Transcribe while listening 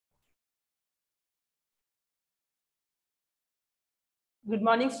Good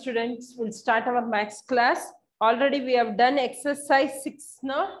morning, students. We'll start our maths class. Already we have done exercise 6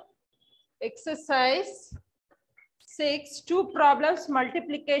 now. Exercise 6, 2 problems,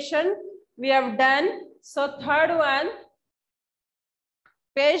 multiplication we have done. So third one,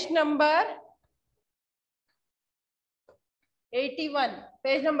 page number 81.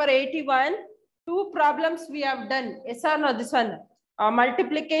 Page number 81, 2 problems we have done. Yes or no? This one.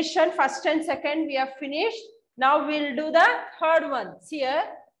 Multiplication, first and second we have finished. Now we'll do the third one. See here,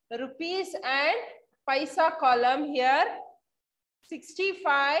 rupees and paisa column here,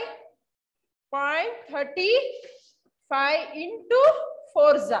 65.35 into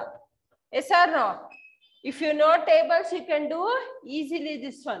 4za. Yes or no? If you know tables, you can do easily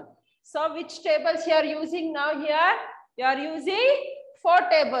this one. So which tables you are using now here? You are using 4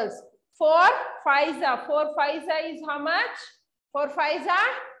 tables. 4 5za. 4 5za is how much? 4 5za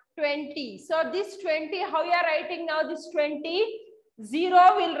 20. So this 20, how you are writing now this 20?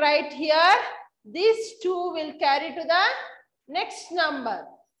 0 will write here. This 2 will carry to the next number.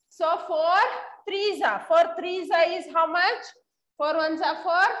 So 4 3za. 4 3za is how much? 4 1s are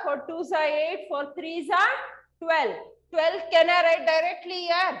 4, 4 2s are 8, 4 3s are 12. 12 can I write directly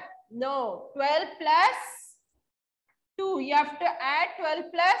here? No. 12 plus 2. You have to add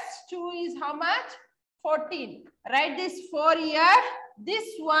 12 plus 2 is how much? 14. Write this 4 here.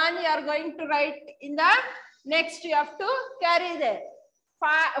 This one you are going to write in the next. You have to carry there. 4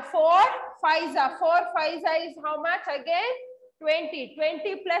 5za. 4 5za is how much again? 20.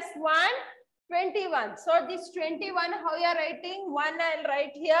 20 plus 1. 21. So this 21, how you are writing? 1 I'll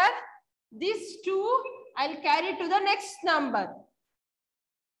write here. This 2 I'll carry to the next number.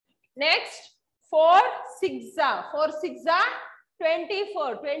 Next 4 6za. 4 6za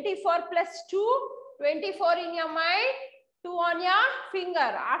 24. 24 plus 2. 24 in your mind. 2 on your finger.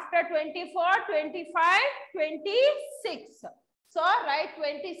 After 24, 25, 26. So write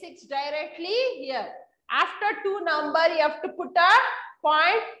 26 directly here. After 2 number, you have to put a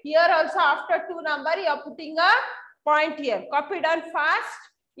point here also. After 2 number, you are putting a point here. Copy down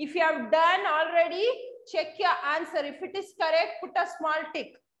fast. If you have done already, check your answer. If it is correct, put a small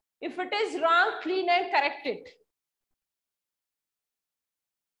tick. If it is wrong, clean and correct it.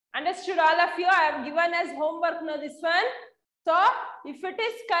 Understood all of you? I have given as homework now this one. So if it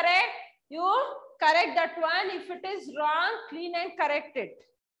is correct, you correct that one. If it is wrong, clean and correct it.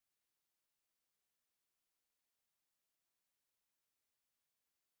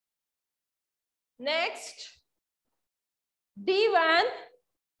 Next, D1.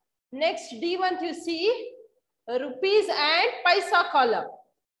 Next, D1 you see rupees and paisa column.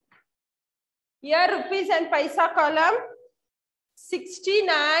 Here rupees and paisa column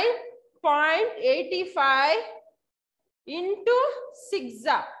 69.85 into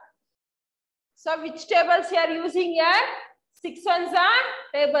 6za. So which tables you are using here? 6 1s are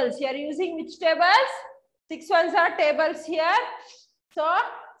tables. You are using which tables? 6 1s are tables here. So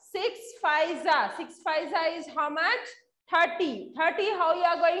 6 5za. 6 5za is how much? 30. 30, how you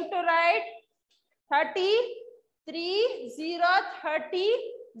are going to write? 30, 3, 0, 30,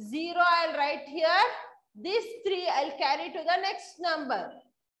 0 I'll write here. This 3 I'll carry to the next number.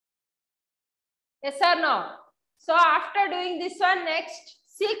 Yes or no? So after doing this one, next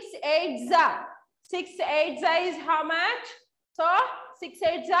 6 8za. 6 8za is how much? So 6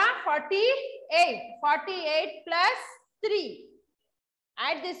 8za 48. 48 plus 3.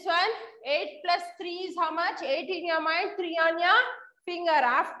 Add this one. 8 plus 3 is how much? 8 in your mind, 3 on your finger.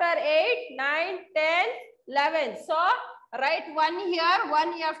 After 8, 9, 10, 11. So write 1 here,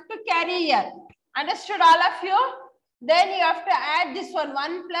 1 you have to carry here. Understood all of you? Then you have to add this one.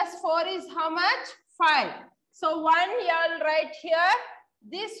 1 plus 4 is how much? 5. So 1 you will write here.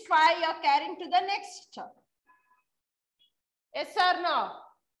 This 5 you are carrying to the next. Yes or no?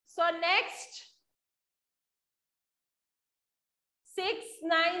 So next 6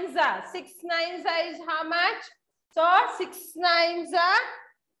 9za. 6 9za is how much? So 6 9za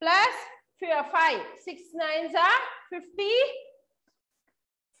plus 5. 6 9za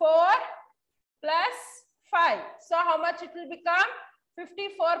 54 plus 5. So how much it will become?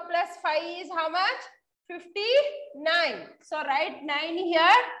 54 plus 5 is how much? 59. So write 9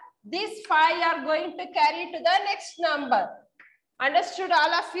 here. This 5 you are going to carry to the next number. Understood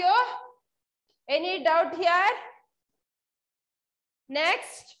all of you? Any doubt here?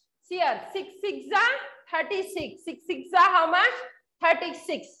 Next, see here, 6 6za 36. 6 6za how much?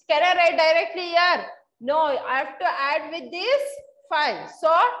 36. Can I write directly here? No, I have to add with this 5.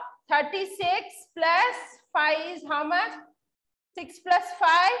 So 36 plus 5 is how much? 6 plus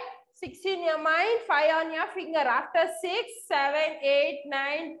 5, 6 in your mind, 5 on your finger. After 6, 7, 8,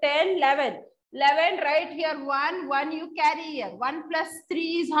 9, 10, 11. 11, right here 1 you carry here. 1 plus 3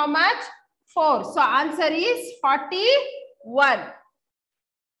 is how much? 4. So answer is 41.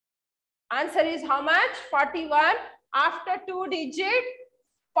 Answer is how much? 41. After 2 digit,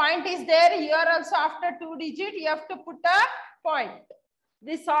 point is there. Here also after 2 digit, you have to put a point.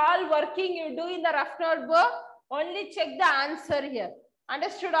 This all working you do in the rough notebook. Only check the answer here.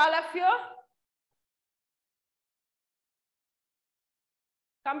 Understood all of you?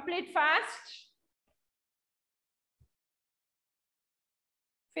 Complete fast.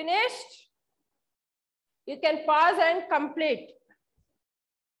 Finished? You can pause and complete.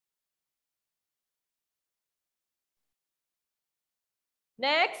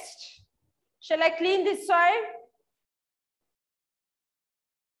 Next, shall I clean this soil?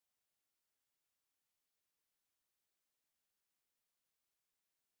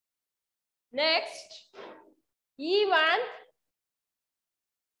 Next, E1.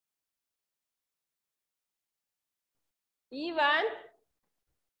 E1.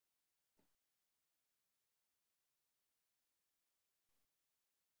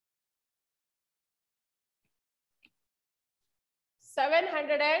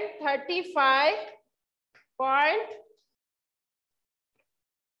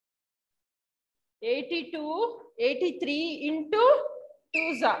 $735.8283 into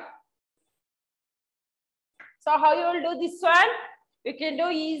 2. So how you will do this one? You can do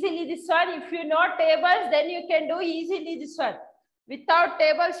easily this one. If you know tables, then you can do easily this one. Without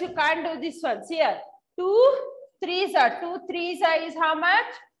tables, you can't do this one. See here, 2 3s are 2 3s are is how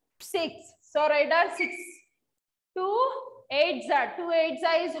much? 6. So write down 6. 2 8s are 2 8s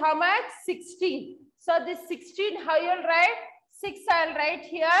are is how much? 16. So this 16, how you'll write? 6 I'll write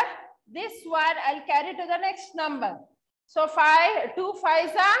here. This one I'll carry to the next number. So 2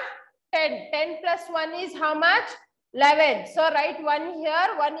 5s are 10. 10 plus 1 is how much? 11. So write 1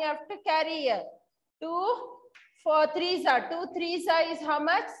 here, 1 you have to carry here. 2 4 3s are 2 3s are is how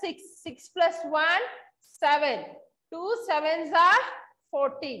much? 6. 6 plus 1 7. 2 7s are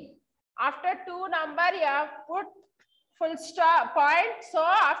 14. After 2 number you have put full stop point. So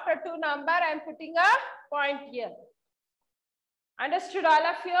after 2 number I am putting a point here. Understood all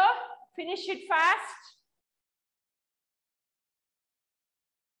of you? Finish it fast.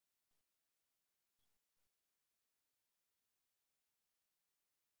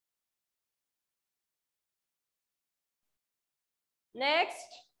 Next.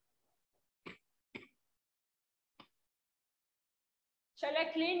 Shall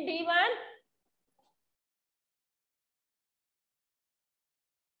I clean D1?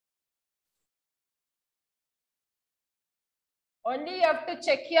 Only you have to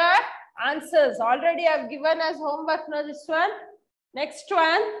check your answers. Already I have given as homework now this one. Next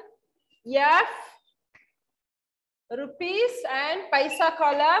one. F rupees and paisa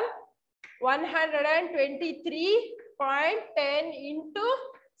column 123.10 into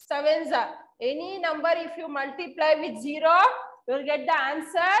 7s. Any number if you multiply with 0, you will get the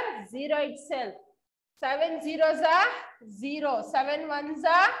answer 0 itself. 7 zeros are 0. 7 ones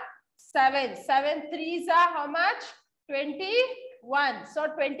are 7. 7 threes are how much? 21. So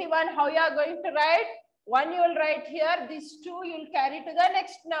 21, how you are going to write? 1 you will write here. This 2 you will carry to the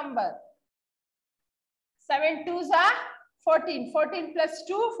next number. 7 twos are 14. 14 plus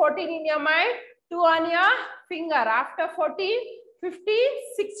 2, 14 in your mind. 2 on your finger. After 14, 15,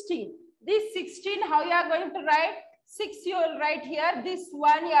 16. This 16, how you are going to write? 6 you will write here. This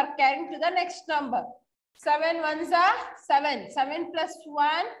 1 you are carrying to the next number. 7 ones are 7. 7 plus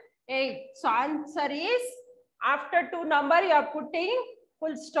 1, 8. So answer is after 2 number you are putting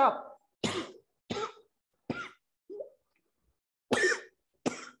full stop.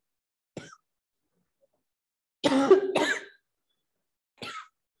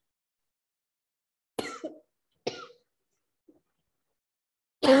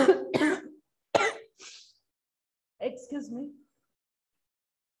 Excuse me.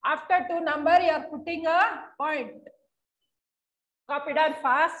 After 2 number, you are putting a point. Copy down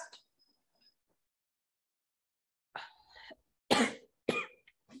fast.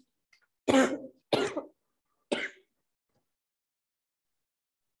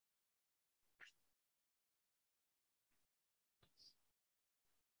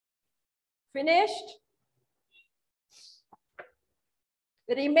 Finished?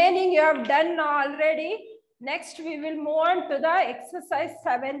 The remaining you have done already. Next, we will move on to the exercise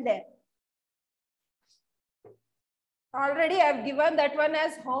 7 there. Already I have given that one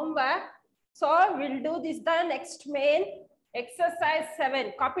as homework. So we'll do this the next main exercise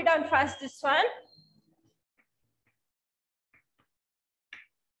 7. Copy down first this one.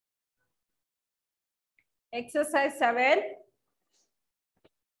 Exercise 7.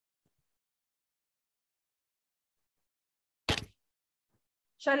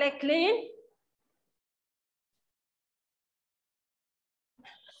 Shall I clean?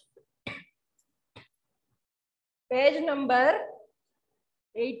 Page number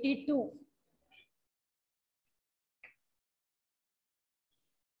 82.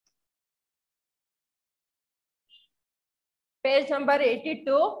 Page number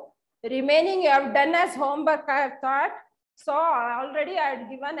 82. Remaining you have done as homework, I have thought. So already I had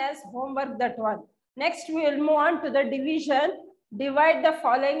given as homework that one. Next we will move on to the division. Divide the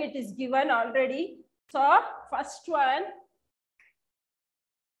following, it is given already. So first one,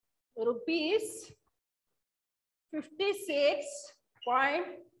 rupees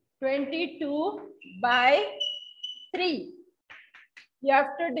 56.22 by 3. You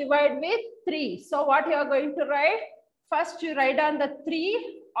have to divide with 3. So what you are going to write? First you write on the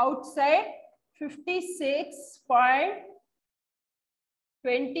 3 outside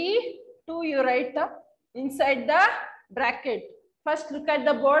 56.22 you write the inside the bracket. First look at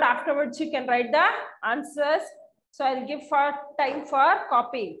the board, afterwards you can write the answers. So I'll give for time for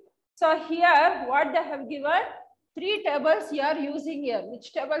copying. So here what they have given, 3 tables you are using here.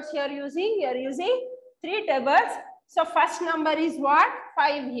 Which tables you are using? You are using 3 tables. So first number is what?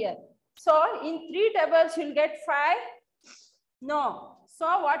 5 here. So in 3 tables you'll get 5. No. So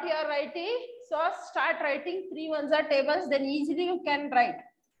what you are writing? So start writing 3 ones are tables, then easily you can write.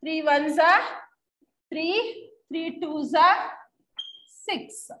 3 ones are 3, 3 twos are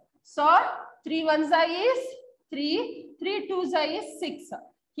 6. So 3 ones are is 3, 3 twos are is 6.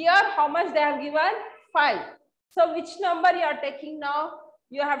 Here how much they have given? 5. So which number you are taking now?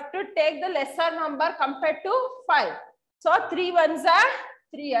 You have to take the lesser number compared to 5. So 3 ones are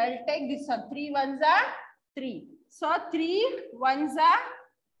 3. I'll take this one. 3 ones are 3. So 3 ones are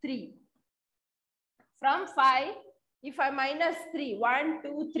 3. From 5, if I minus 3, 1,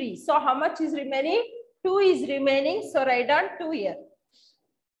 2, 3. So how much is remaining? 2 is remaining. So write down 2 here.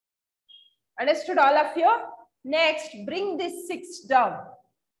 Understood all of you? Next, bring this 6 down.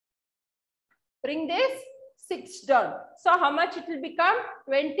 Bring this 6 down. So how much it will become?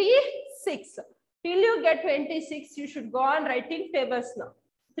 26. Till you get 26, you should go on writing tables now.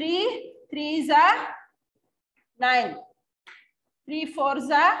 3 3s are 9. 3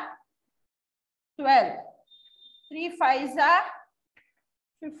 4s are 12. 3 5s are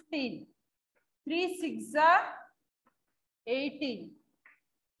 15. 3 6s are 18.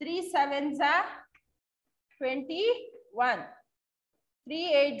 3 7s are 21.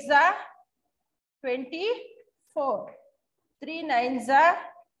 3 8s are 24. 3 9s are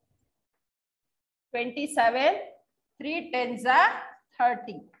 27. 3 10s are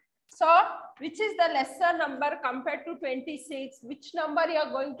 30. So, which is the lesser number compared to 26? Which number you are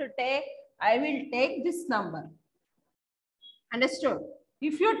going to take? I will take this number. Understood?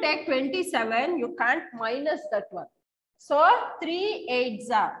 If you take 27, you can't minus that one. So, 3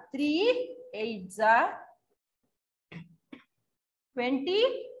 8s are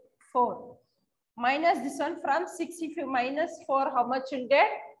 24. Minus this one from 6. If you minus 4, how much you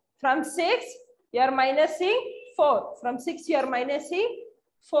get? From 6, you are minusing 4. From 6, you are minusing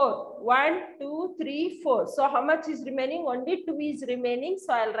 4. 1, 2, 3, 4. So how much is remaining? Only 2 is remaining.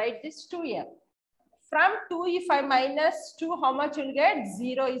 So I'll write this 2 here. From 2, if I minus 2, how much you'll get?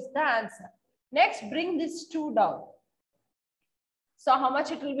 0 is the answer. Next, bring this 2 down. So how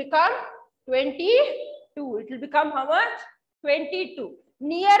much it will become? 22. It will become how much? 22.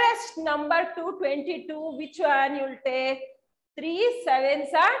 Nearest number to 22, which one you'll take? 3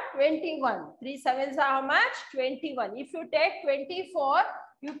 7s are 21. 3 7s are how much? 21. If you take 24,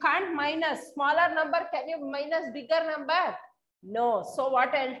 you can't minus. Smaller number, can you minus bigger number? No. So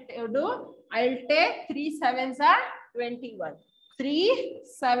what I'll do? I'll take 3 7s are 21. 3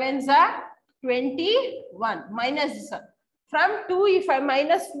 7s are 21. Minus this one. From 2, if I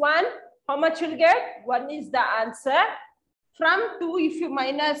minus 1, how much you'll get? 1 is the answer. From 2, if you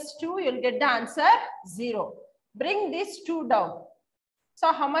minus 2, you'll get the answer 0. Bring this 2 down.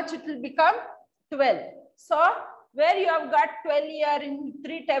 So how much it will become? 12. So where you have got 12 here in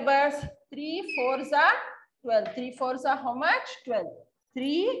 3 tables, 3 4s are 12. 3 4s are how much? 12.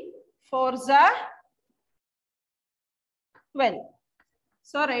 3 4s are 12.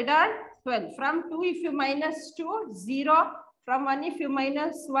 So write down 12. From 2, if you minus 2, 0. From 1, if you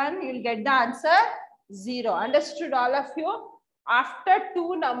minus 1, you'll get the answer 0. Understood all of you? After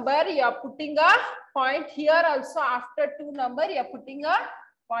 2 number, you are putting a point. Here also after 2 number, you are putting a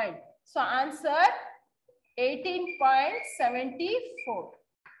point. So answer 18.74.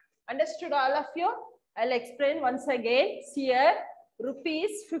 Understood all of you? I'll explain once again. Here,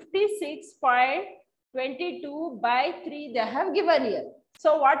 rupees 56.22 by 3 they have given here.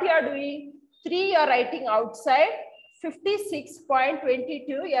 So what you are doing? 3 you are writing outside. 56.22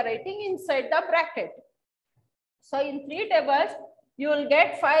 you are writing inside the bracket. So in 3 tables, you will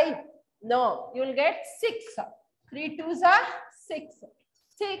get 5. No, you will get 6. 3 2s are 6.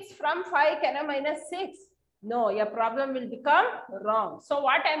 6 from 5, can I minus 6? No, your problem will become wrong. So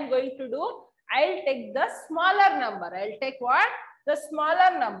what I am going to do, I'll take the smaller number. I'll take what? The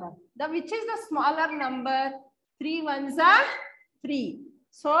smaller number. Which is the smaller number? 3 1s are 3.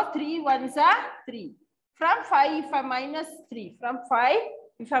 So 3 1s are 3. From 5, if I minus 3. From 5,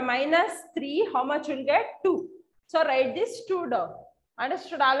 if I minus 3, how much will get? 2. So write this 2 down.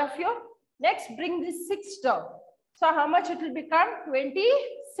 Understood all of you? Next, bring this 6 down. So how much it will become?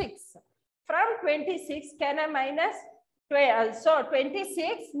 26. From 26, can I minus 12? So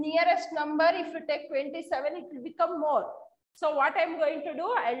 26, nearest number, if you take 27, it will become more. So what I'm going to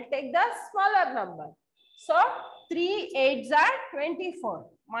do, I'll take the smaller number. So 3 8s are 24.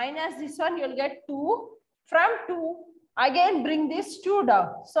 Minus this one, you'll get 2. From 2, again bring this 2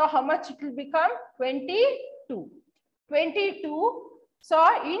 down. So how much it will become? 22. 22. So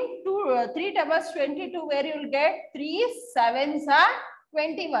in 3 tables 22, where you will get 3 7s are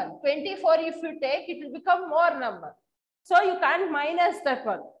 21. 24 if you take, it will become more number. So you can't minus that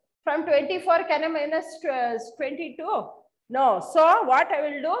one. From 24, can I minus 22? No. So what I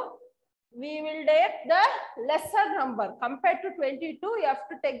will do? We will take the lesser number. Compared to 22, you have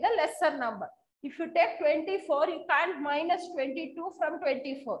to take the lesser number. If you take 24, you can't minus 22 from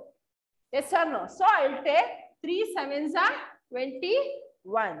 24. Yes or no? So I will take 3 7s are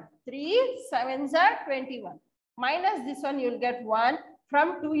 21. 3 7s are 21. Minus this one, you will get 1.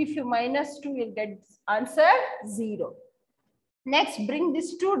 From 2, if you minus 2, you will get answer 0. Next, bring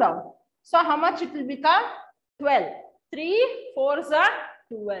this 2 down. So how much it will become? 12. 3 4s are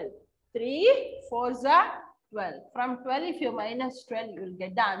 12. 3 4s are 12. From 12, if you minus 12, you will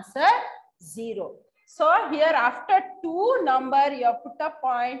get the answer 0. So here after 2 number, you have put a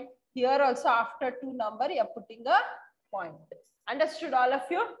point. Here also after 2 number, you are putting a point. Understood all of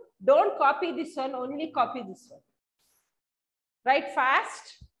you? Don't copy this one, only copy this one. Write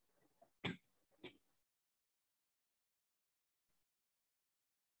fast.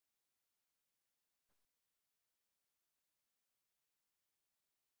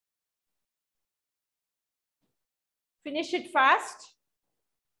 Finish it fast.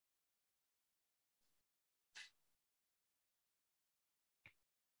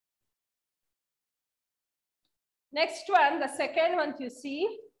 Next one, the second one you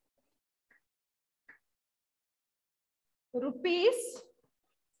see. Rupees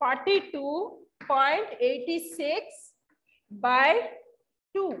 42.86 by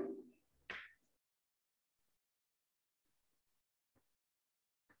 2.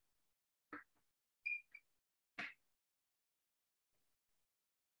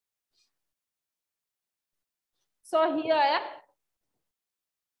 So here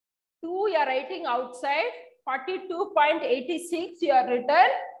 2 you are writing outside, 42.86 you are written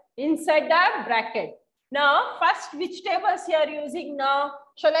inside the bracket. Now, first, which tables you are using now?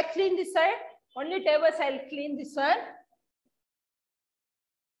 Shall I clean this side? Only tables I will clean this one.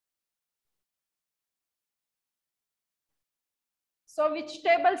 So, which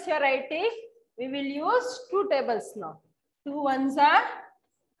tables you are writing? We will use 2 tables now. 2 1s are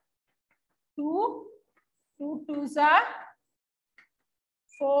 2, 2 2s are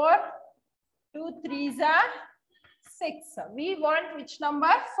 4, 2 3s are 6. We want which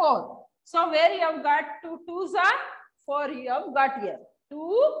number? 4. So where you have got 2 2s are 4 you have got here.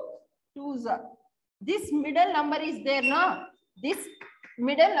 2 2s are. This middle number is there now. This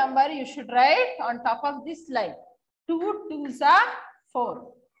middle number you should write on top of this line. 2 2s are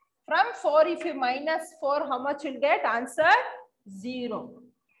 4. From 4 if you minus 4, how much you'll get? Answer 0.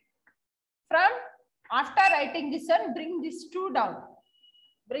 From after writing this one, bring this 2 down.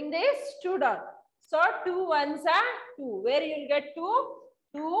 Bring this 2 down. So 2 1s are 2. Where you will get 2?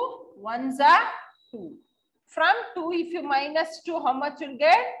 2 1s are 2. From 2, if you minus 2, how much you'll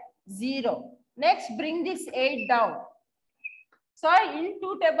get? 0. Next, bring this 8 down. So in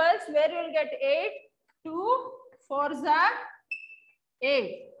 2 tables, where you will get 8? 2 4s are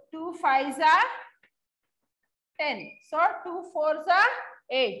 8. 2 5s are 10. So 2 4s are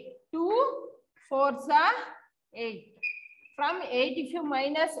 8. 2 4s are 8. From 8, if you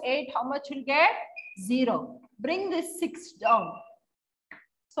minus 8, how much you'll get? 0. Bring this 6 down.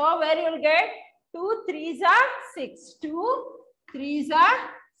 So where you will get? 2 3s are 6. 2 3s are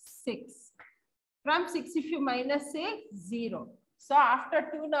 6. From 6, if you minus 6, 0. So after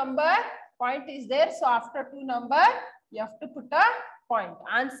 2 number, point is there. So after 2 number, you have to put a point.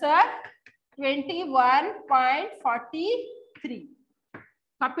 Answer 21.43.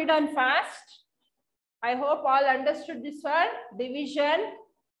 Copy down fast. I hope all understood this one. Division.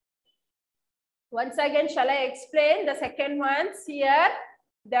 Once again, shall I explain the second one? Here,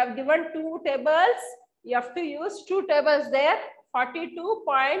 they have given two tables. You have to use two tables there.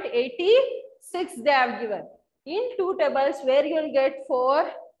 42.86 they have given. In two tables, where you will get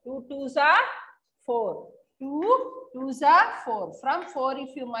 4, 2 2s are 4. 2 2s are 4. From 4,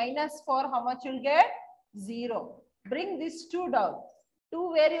 if you minus 4, how much you will get? 0. Bring this 2 down.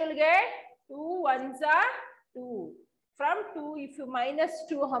 2 where you will get? 2 1s are 2. From 2, if you minus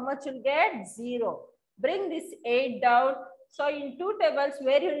 2, how much you will get? 0. Bring this 8 down. So in two tables,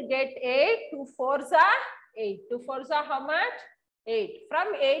 where you will get 8? 2 4s are 8. 2 4s are how much? 8.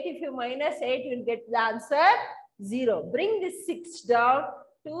 From 8, if you minus 8, you will get the answer 0. Bring this 6 down.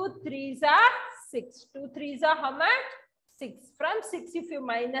 2 3s are 6. 2 3s are how much? 6. From 6, if you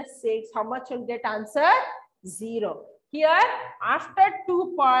minus 6, how much you will get answer? 0. Here, after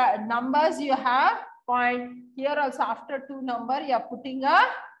two numbers, you have point. Here also, after two number, you are putting a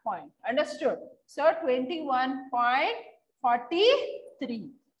point. Understood? So,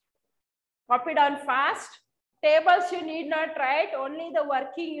 21.43. Copy down fast. Tables you need not write, only the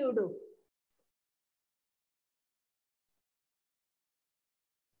working you do.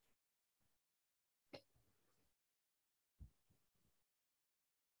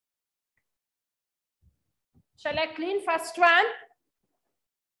 Shall I clean first one?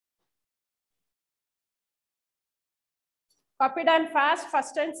 Copy down fast,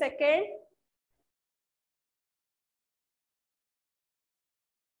 first and second.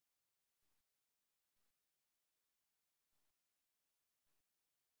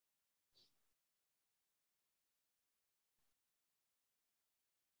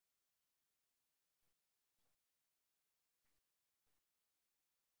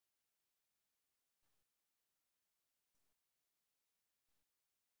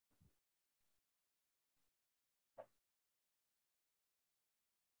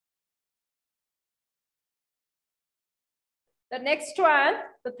 The next one,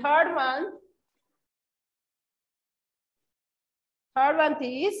 the third one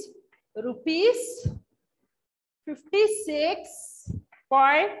is rupees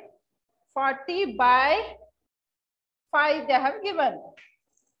 56.40 by 5 they have given.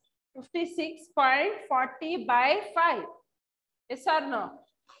 56.40 by 5. Yes or no?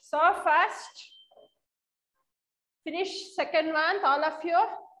 So first, finish second one, all of you.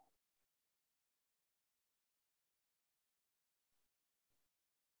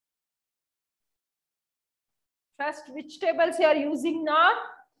 First, which tables you are using now?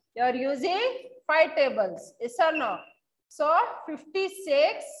 You are using 5 tables. Yes or no? So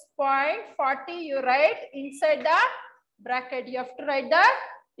 56.40 you write inside the bracket. You have to write that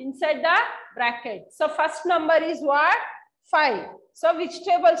inside the bracket. So first number is what? 5. So which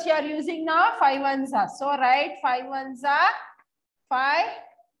tables you are using now? 5 ones are. So write 5 ones are 5.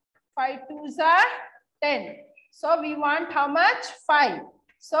 5 twos are 10. So we want how much? 5.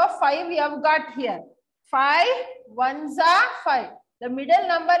 So 5 we have got here. 5 ones are 5. The middle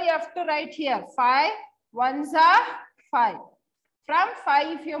number you have to write here. 5 ones are 5. From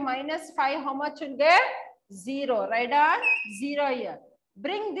 5, if you minus 5, how much you get? 0. Write down 0 here.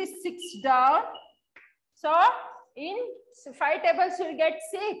 Bring this 6 down. So in 5 tables you will get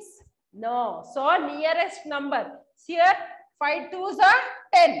 6. No. So nearest number. Here 5 twos are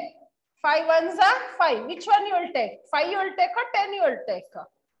 10. 5 ones are 5. Which one you will take? 5 you will take or 10 you will take?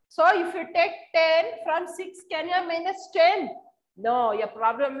 So if you take 10 from 6, can you minus 10? No, your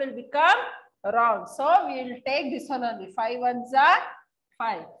problem will become wrong. So we will take this one only. 5 ones are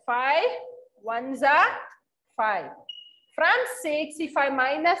 5. 5 ones are 5. From 6, if I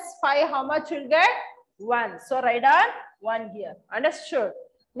minus 5, how much will get? 1. So write down 1 here. Understood?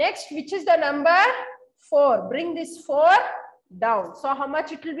 Next, which is the number? 4. Bring this 4 down. So how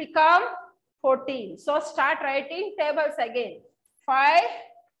much it will become? 14. So start writing tables again. 5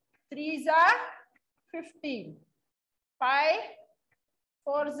 3s are 15. 5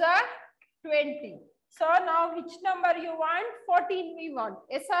 4s are 20. So now which number you want? 14 we want.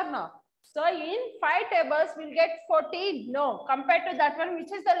 Yes or no? So in 5 tables we'll get 14. No. Compared to that one,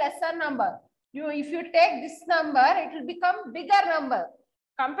 which is the lesser number? If you take this number, it will become bigger number.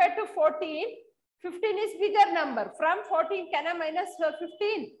 Compared to 14, 15 is bigger number. From 14, can I minus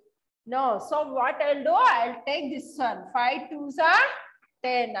 15? No. So what I'll do? I'll take this one. 5 2s are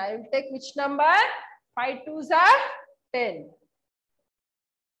 10. I will take which number? 5 2s are 10.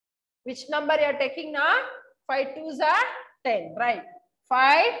 Which number you are taking now? 5 2s are 10. Right.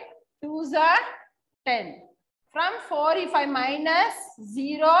 5 2s are 10. From 4, if I minus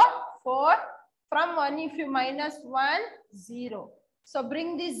 0, 4. From 1, if you minus 1, 0. So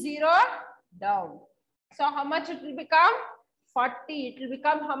bring this 0 down. So how much it will become? 40. It will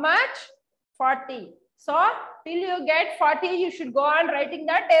become how much? 40. So till you get 40, you should go on writing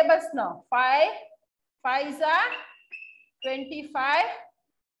the tables now. 5 5s are 25.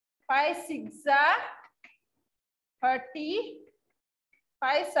 5 6s are 30.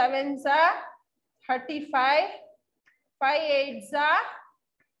 5 7s are 35. 5 8s are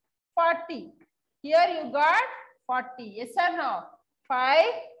 40. Here you got 40. Yes or no? 5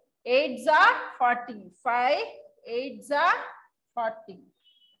 8s are 40. 5 8s are 40.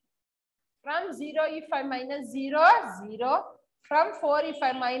 From 0, if I minus 0, 0. From 4, if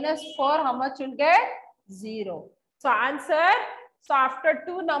I minus 4, how much you'll get? 0. So answer. So after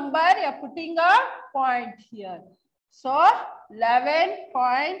 2 number, you're putting a point here. So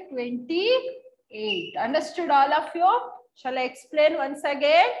 11.28. Understood all of you? Shall I explain once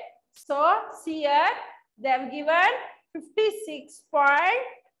again? So see here, they have given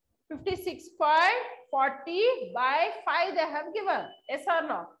 56.40 by 5 they have given. Yes or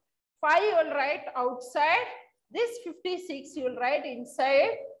no? 5 you will write outside. This 56 you will write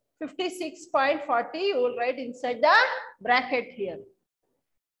inside. 56.40 you will write inside the bracket here.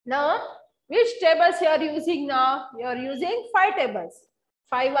 Now, which tables you are using now? You are using 5 tables.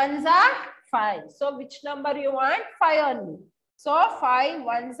 5 ones are 5. So which number you want? 5 only. So 5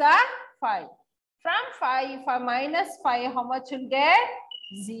 ones are 5. From 5, if I minus 5, how much you'll get?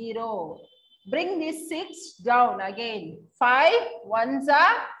 0. Bring this 6 down again. 5 ones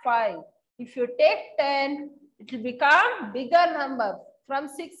are 5. If you take 10, it will become bigger number. From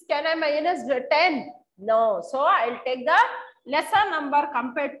 6, can I minus 10? No. So I'll take the lesser number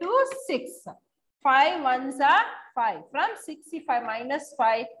compared to 6. 5 ones are 5. From 6, if I minus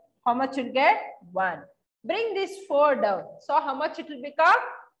 5, how much you'll get? 1. Bring this 4 down. So how much it will become?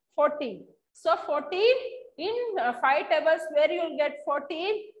 14. So 14 in 5 tables where you will get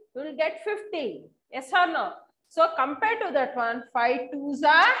 14, you will get 15. Yes or no? So compared to that one, 5 2s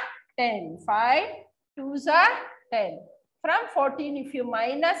are 10. 5 2s are 10. From 14, if you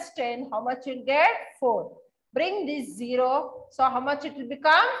minus 10, how much you will get? 4. Bring this 0. So how much it will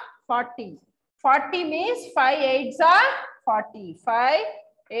become? 40. 40 means 5 8s are 40. 5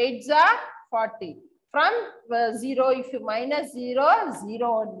 8s are 40. From 0, if you minus 0, 0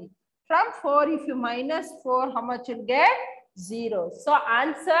 only. From 4, if you minus 4, how much you'll get? 0. So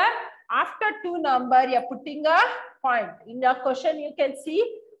answer, after 2 number, you're putting a point. In the question, you can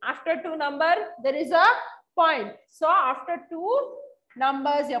see after 2 number, there is a point. So after 2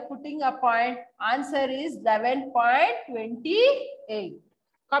 numbers, you're putting a point. Answer is 11.28.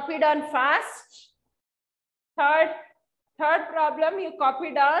 Copy down fast. Third problem, you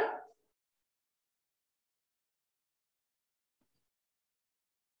copy down.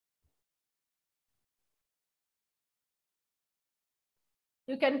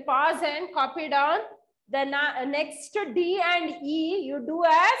 You can pause and copy down. The next D and E you do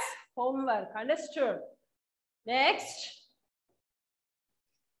as homework. Understood? Next,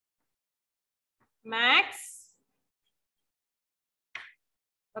 Max,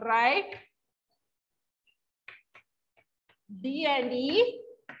 write D and E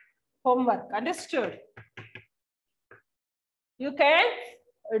homework. Understood? You can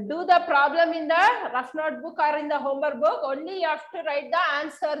do the problem in the rough notebook or in the homework book. Only you have to write the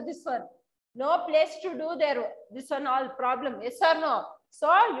answer, this one. No place to do there. This one all problem. Yes or no? So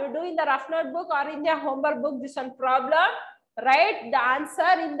you do in the rough notebook or in the homework book this one problem. Write the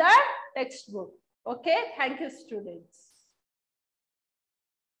answer in the textbook. Okay. Thank you, students.